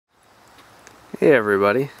Hey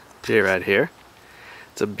everybody, Jrad here.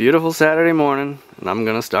 It's a beautiful Saturday morning and I'm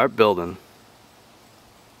gonna start building.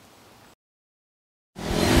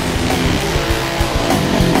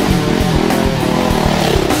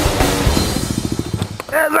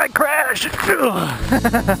 As I crash!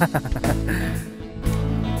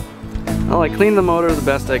 Well, I cleaned the motor the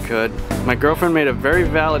best I could. My girlfriend made a very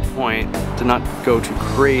valid point to not go too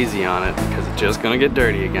crazy on it because it's just gonna get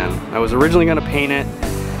dirty again. I was originally gonna paint it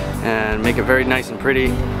and make it very nice and pretty,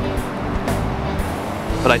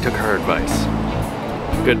 but I took her advice.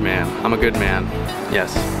 Good man. I'm a good man.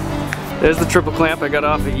 Yes. There's the triple clamp I got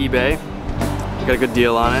off of eBay. Got a good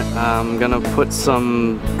deal on it. I'm gonna put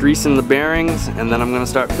some grease in the bearings and then I'm gonna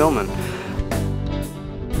start filming.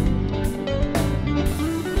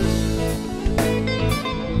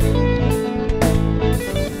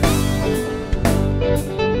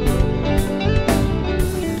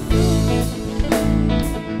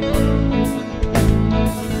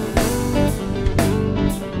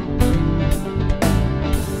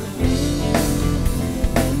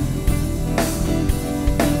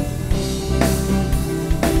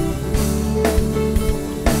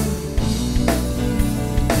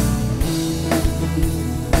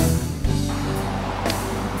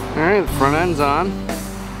 Alright, the front end's on.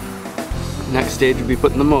 Next stage would be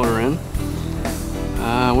putting the motor in.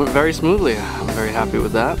 Went very smoothly. I'm very happy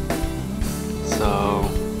with that. So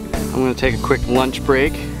I'm going to take a quick lunch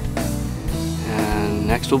break and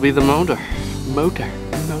next will be the motor. Motor.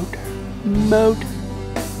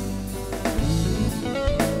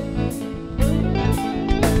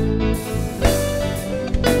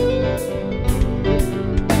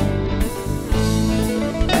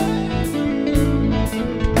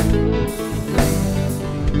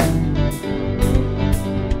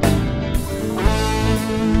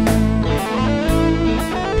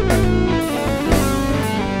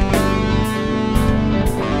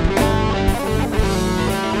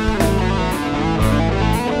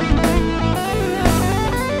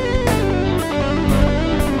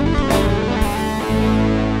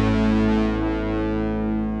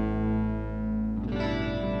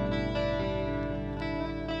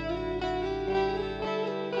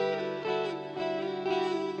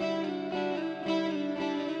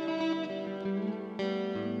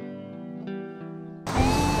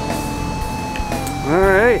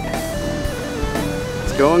 Alright,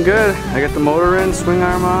 it's going good. I got the motor in, swing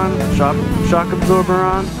arm on, shock absorber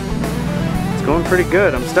on. It's going pretty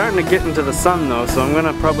good. I'm starting to get into the sun though, so I'm going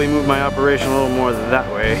to probably move my operation a little more that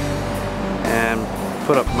way and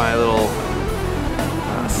put up my little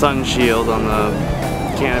sun shield on the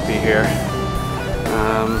canopy here.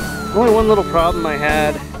 Only one little problem I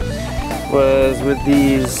had was with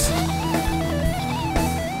these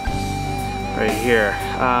right here.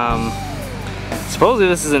 Supposedly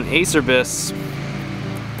this is an Acerbis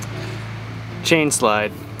chain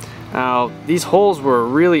slide. Now these holes were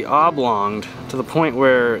really oblonged to the point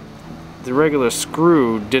where the regular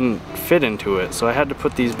screw didn't fit into it, so I had to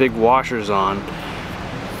put these big washers on.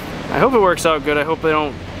 I hope it works out good. I hope they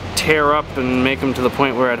don't tear up and make them to the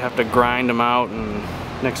point where I'd have to grind them out and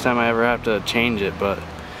next time I ever have to change it, but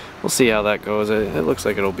we'll see how that goes. It looks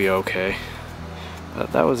like it'll be okay.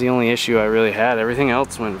 But that was the only issue I really had. Everything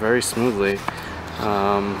else went very smoothly. As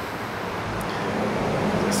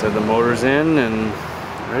I said, the motor's in and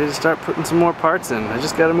ready to start putting some more parts in. I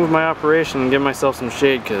just got to move my operation and give myself some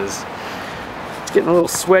shade because it's getting a little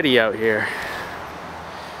sweaty out here.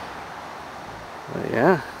 But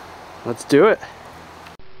yeah, let's do it.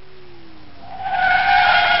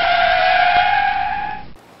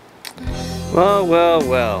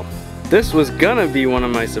 Well. This was gonna be one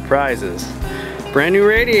of my surprises. Brand new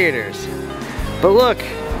radiators. But look,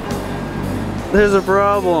 there's a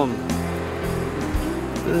problem.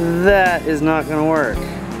 That is not gonna work.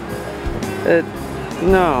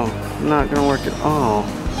 No, not gonna work at all.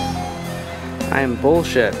 I am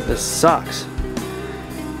bullshit. This sucks.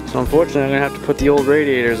 So unfortunately I'm gonna have to put the old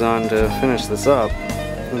radiators on to finish this up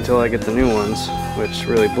until I get the new ones, which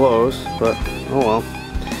really blows, but oh well.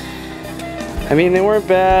 I mean, they weren't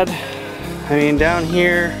bad. I mean, down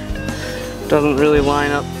here doesn't really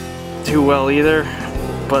line up too well either,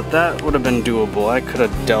 but that would have been doable. I could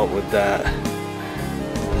have dealt with that.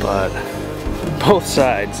 But both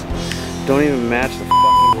sides don't even match the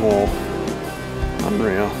fucking hole.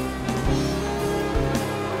 Unreal.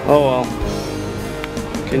 Oh well.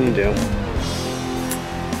 What can you do?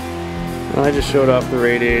 Well, I just showed off the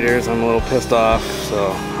radiators. I'm a little pissed off,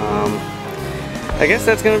 so I guess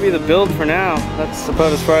that's going to be the build for now. That's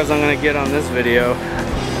about as far as I'm going to get on this video.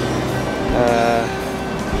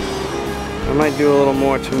 I might do a little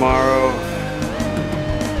more tomorrow.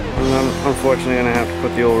 I don't I'm unfortunately going to have to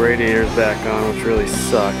put the old radiators back on, which really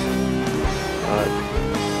sucks. But,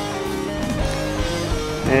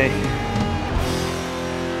 hey.